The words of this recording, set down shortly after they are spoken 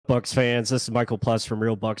Bucks fans? This is Michael Plus from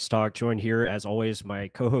Real Bucks Talk, joined here as always my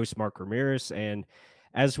co-host Mark Ramirez. And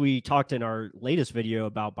as we talked in our latest video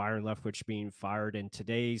about Byron Leftwich being fired, in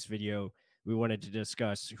today's video we wanted to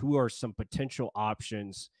discuss who are some potential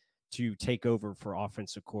options to take over for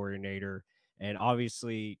offensive coordinator. And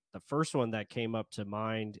obviously the first one that came up to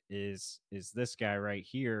mind is this guy right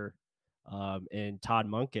here, and Todd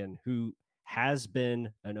Monken, who has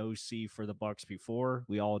been an OC for the Bucks before.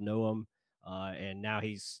 We all know him. And now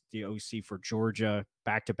he's the OC for Georgia,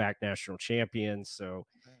 back-to-back national champions. So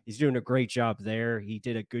he's doing a great job there. He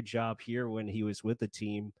did a good job here when he was with the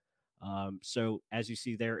team. So as you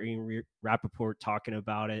see there, Ian Rappaport talking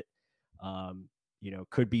about it,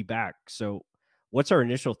 could be back. So what's our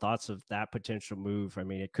initial thoughts of that potential move? I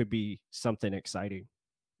mean, it could be something exciting.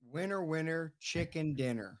 Winner, winner, chicken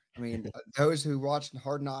dinner. I mean, those who watched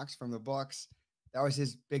Hard Knocks from the Bucks, that was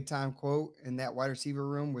his big time quote in that wide receiver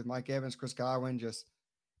room with Mike Evans, Chris Godwin.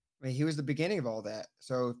 He was the beginning of all that.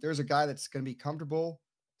 So if there's a guy that's going to be comfortable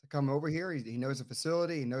to come over here, he knows the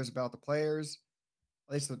facility, he knows about the players,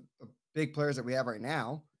 at least the big players that we have right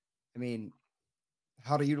now. I mean,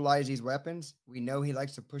 how to utilize these weapons. We know he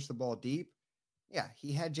likes to push the ball deep. Yeah,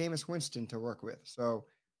 he had Jameis Winston to work with. So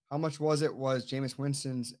how much was Jameis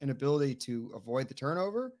Winston's inability to avoid the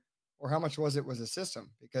turnover, or how much was a system?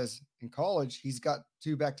 Because in college, he's got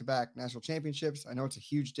 2 back-to-back national championships. I know it's a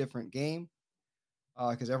huge different game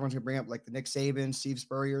because everyone's going to bring up like the Nick Saban, Steve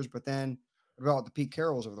Spurriers, but then what about the Pete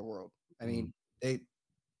Carrolls of the world? I mean, they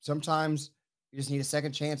sometimes you just need a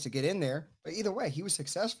second chance to get in there. But either way, he was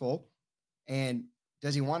successful. And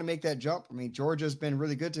does he want to make that jump? I mean, Georgia's been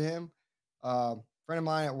really good to him. Friend of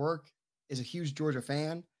mine at work is a huge Georgia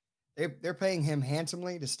fan. They're paying him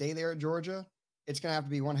handsomely to stay there at Georgia. It's going to have to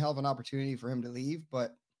be one hell of an opportunity for him to leave.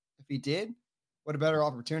 But if he did, what a better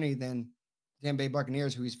opportunity than Tampa Bay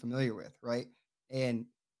Buccaneers, who he's familiar with, right? And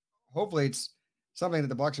hopefully it's something that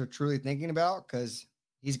the Bucs are truly thinking about, because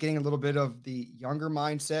he's getting a little bit of the younger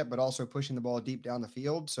mindset, but also pushing the ball deep down the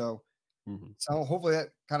field. So hopefully that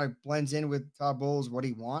kind of blends in with Todd Bowles, what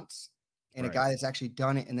he wants, and a guy that's actually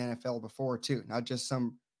done it in the NFL before too, not just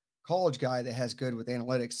some college guy that has good with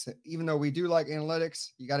analytics. Even though we do like analytics,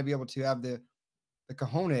 you got to be able to have the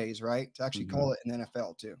cojones, right, to actually call it in the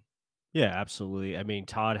NFL too. Yeah, absolutely. I mean,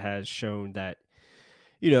 Todd has shown that,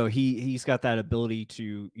 he's got that ability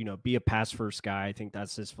to, be a pass first guy. I think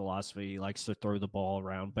that's his philosophy. He likes to throw the ball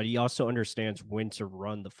around, but he also understands when to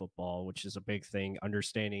run the football, which is a big thing.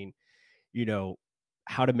 Understanding,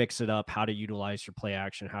 how to mix it up, how to utilize your play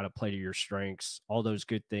action, how to play to your strengths, all those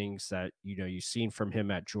good things that, you've seen from him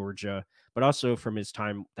at Georgia, but also from his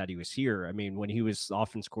time that he was here. I mean, when he was the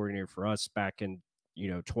offense coordinator for us back in,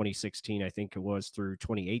 2016, I think it was, through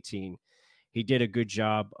 2018, he did a good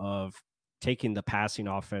job of taking the passing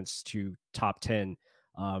offense to top 10.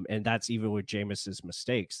 And that's even with Jameis's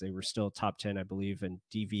mistakes. They were still top 10, I believe, in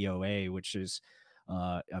DVOA, which is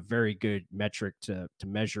a very good metric to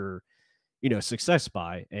measure, success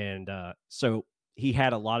by. And so he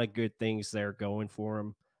had a lot of good things there going for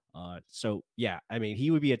him. So yeah, I mean, he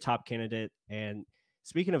would be a top candidate. And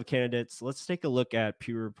speaking of candidates, let's take a look at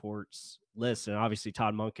Pew Report's list. And obviously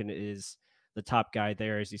Todd Monken is the top guy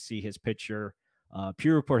there, as you see his picture.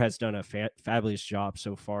 Pew Report has done a fabulous job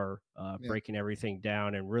so far, breaking everything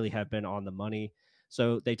down, and really have been on the money.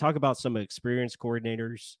 So they talk about some experienced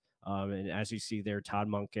coordinators. And as you see there, Todd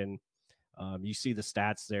Monken, you see the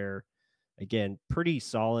stats there. Again, pretty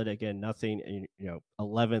solid. Again, nothing,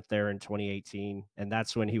 11th there in 2018. And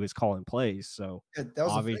that's when he was calling plays. So that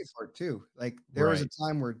was the funny part too. Like there was a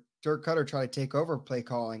time where Dirk Cutter tried to take over play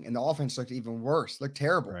calling, and the offense looked even worse, looked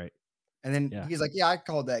terrible. Right. And then he's like, yeah, I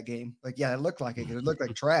called that game. Like, yeah, it looked like it. It looked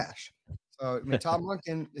like trash. So, I mean, Tom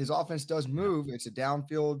Monken, his offense does move. It's a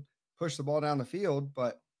downfield, push the ball down the field,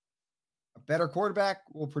 but a better quarterback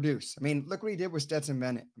will produce. I mean, look what he did with Stetson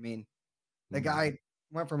Bennett. I mean, the guy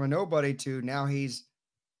went from a nobody to now he's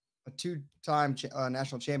a 2-time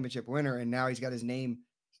national championship winner, and now he's got his name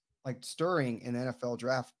like stirring in NFL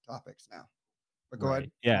draft topics now. But go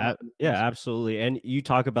ahead. Yeah, absolutely. And you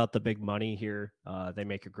talk about the big money here. They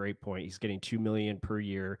make a great point. He's getting $2 million per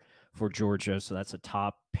year for Georgia, so that's a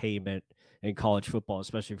top payment in college football,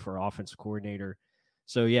 especially for an offensive coordinator.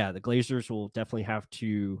 So yeah, the Glazers will definitely have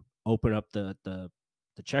to open up the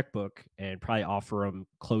checkbook and probably offer him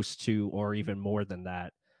close to or even more than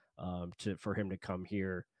that, for him to come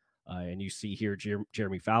here. And you see here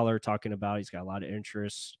Jeremy Fowler talking about he's got a lot of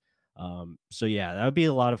interest. So yeah, that would be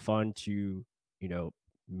a lot of fun to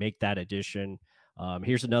make that addition.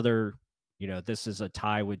 Here's another, this is a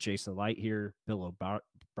tie with Jason Light here, Bill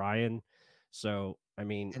O'Brien. So, I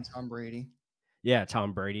mean, and Tom Brady. Yeah,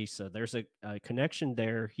 Tom Brady. So there's a connection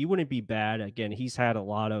there. He wouldn't be bad. Again, he's had a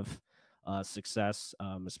lot of success,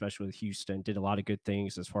 especially with Houston. Did a lot of good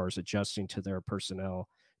things as far as adjusting to their personnel,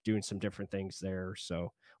 doing some different things there.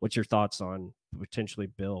 So, what's your thoughts on potentially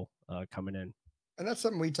Bill coming in? And that's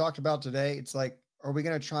something we talked about today. It's like, are we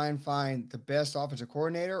going to try and find the best offensive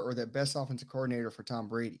coordinator or the best offensive coordinator for Tom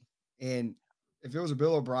Brady? And if it was a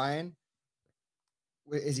Bill O'Brien,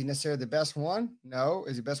 is he necessarily the best one? No.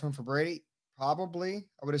 Is he the best one for Brady? Probably,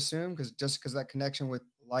 I would assume, because that connection with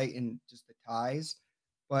Light and just the ties.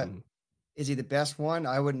 But Mhm. is he the best one?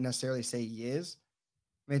 I wouldn't necessarily say he is.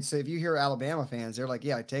 I mean, so if you hear Alabama fans, they're like,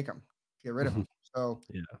 "Yeah, I take him, get rid of him." So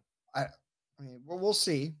Yeah. I, I mean, we'll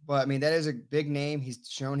see. But I mean, that is a big name. He's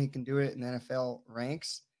shown he can do it in the NFL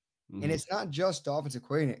ranks, and Hmm. it's not just the offensive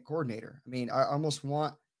coordinator. I mean, I almost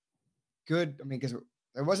want good. I mean, because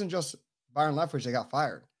it wasn't just Byron Leftwich that got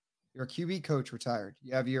fired. Your QB coach retired.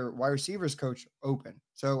 You have your wide receivers coach open.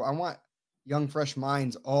 So I want young, fresh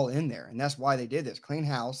minds all in there, and that's why they did this. Clean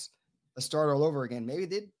house. Let's start all over again. Maybe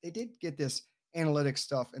they did get this analytic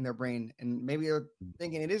stuff in their brain, and maybe they're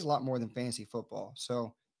thinking it is a lot more than fantasy football.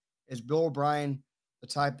 So is Bill O'Brien the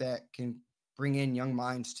type that can bring in young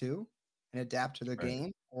minds too and adapt to the Right.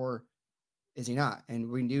 game, or is he not? And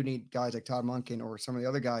we do need guys like Todd Monken or some of the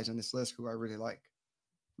other guys on this list who I really like.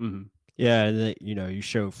 Hmm. Yeah, and you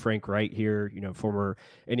show Frank Wright here, former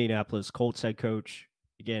Indianapolis Colts head coach.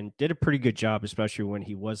 Again, did a pretty good job, especially when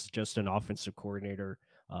he was just an offensive coordinator.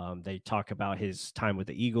 They talk about his time with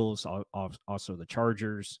the Eagles, also the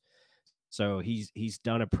Chargers. So he's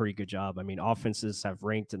done a pretty good job. I mean, offenses have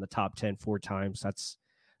ranked in the top 10 4 times. That's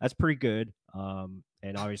pretty good.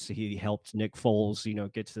 And obviously he helped Nick Foles,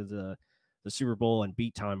 get to the Super Bowl and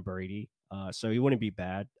beat Tom Brady. So he wouldn't be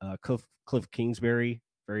bad. Cliff Kingsbury,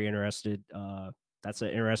 very interested. That's an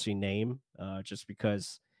interesting name, just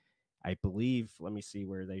because I believe. Let me see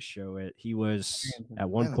where they show it. He was Rams and at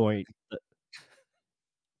one Island. point.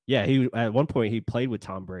 Yeah, he at one point he played with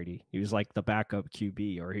Tom Brady. He was like the backup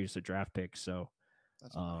QB, or he was a draft pick. So,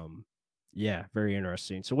 That's funny. um, yeah, very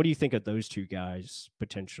interesting. So, what do you think of those two guys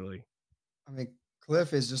potentially? I mean,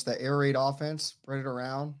 Cliff is just the air raid offense, spread it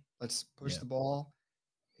around. Let's push Yeah. the ball.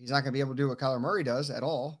 He's not going to be able to do what Kyler Murray does at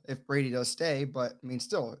all if Brady does stay. But I mean,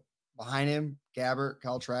 still behind him, Gabbert,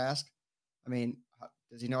 Kyle Trask. I mean,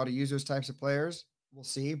 does he know how to use those types of players? We'll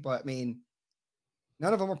see. But I mean,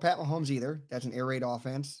 none of them are Pat Mahomes either. That's an air raid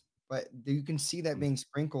offense. But you can see that Mm, being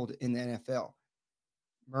sprinkled in the NFL.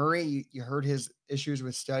 Murray, you heard his issues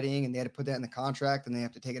with studying, and they had to put that in the contract, and they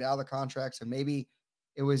have to take it out of the contract. So maybe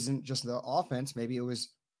it wasn't just the offense. Maybe it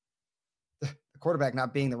was the quarterback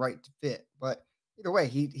not being the right fit. But either way,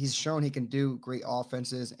 he's shown he can do great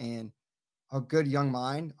offenses and a good young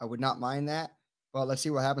mind. I would not mind that. But let's see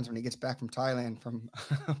what happens when he gets back from Thailand from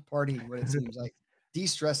partying, what it seems like.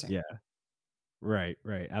 De-stressing. yeah. Right,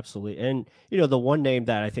 right, absolutely. And the one name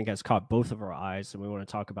that I think has caught both of our eyes, and we want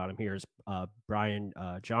to talk about him here, is Brian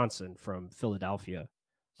Johnson from Philadelphia.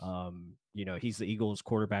 He's the Eagles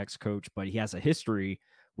quarterbacks coach, but he has a history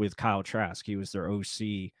with Kyle Trask. He was their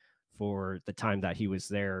OC for the time that he was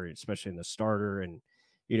there, especially in the starter, and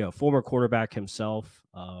former quarterback himself,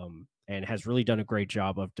 and has really done a great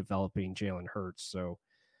job of developing Jalen Hurts. So,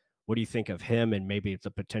 what do you think of him, and maybe the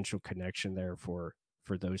potential connection there for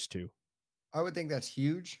those two? I would think that's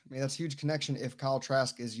huge. I mean, that's a huge connection if Kyle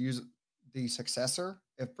Trask is the successor,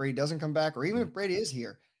 if Brady doesn't come back, or even Mhm. if Brady is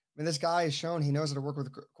here. I mean, this guy has shown he knows how to work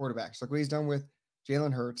with quarterbacks. Look what he's done with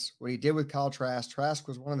Jalen Hurts, what he did with Kyle Trask. Trask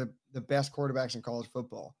was one of the best quarterbacks in college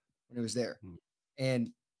football when he was there. Mm,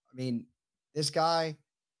 And I mean, this guy,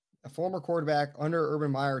 a former quarterback under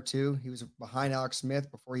Urban Meyer, too. He was behind Alex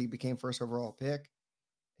Smith before he became first overall pick.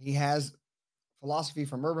 He has philosophy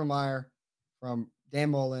from Urban Meyer, from Dan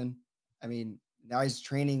Mullen. I mean, now he's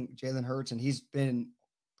training Jalen Hurts, and he's been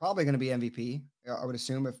probably going to be MVP. I would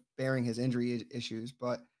assume, if bearing his injury issues.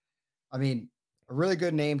 But I mean, a really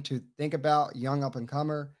good name to think about, young up and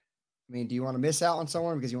comer. I mean, do you want to miss out on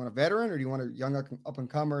someone because you want a veteran, or do you want a young up and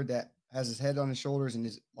comer that has his head on his shoulders and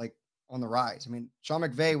is like on the rise? I mean, Sean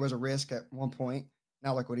McVay was a risk at one point.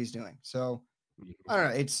 Now look what he's doing. So mhm. I don't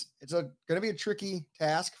know. It's going to be a tricky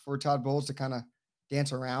task for Todd Bowles to kind of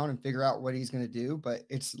dance around and figure out what he's going to do. But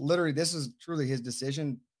it's literally, this is truly his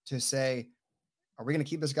decision to say, are we going to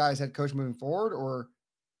keep this guy as head coach moving forward, or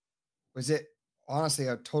was it honestly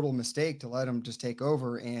a total mistake to let him just take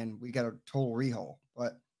over and we got a total rehaul?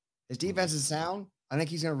 But his Mhm. defense is sound. I think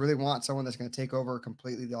he's going to really want someone that's going to take over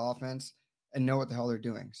completely the offense and know what the hell they're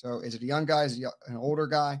doing. So is it a young guy? Is it an older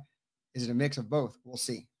guy? Is it a mix of both? We'll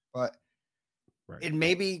see. But Right. it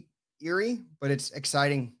may be eerie, but it's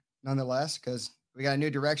exciting nonetheless because We got a new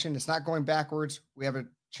direction. It's not going backwards. We have a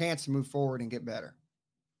chance to move forward and get better.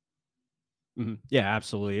 Yeah,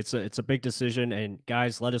 absolutely. It's a big decision, and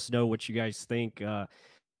guys, let us know what you guys think.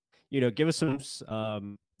 Give us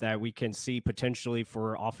some that we can see potentially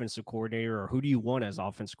for offensive coordinator, or who do you want as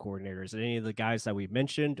offensive coordinator? Is it any of the guys that we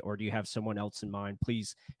mentioned, or do you have someone else in mind?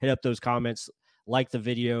 Please hit up those comments, like the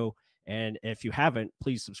video, and if you haven't,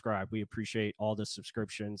 please subscribe. We appreciate all the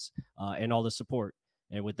subscriptions and all the support.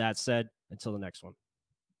 And with that said, until the next one.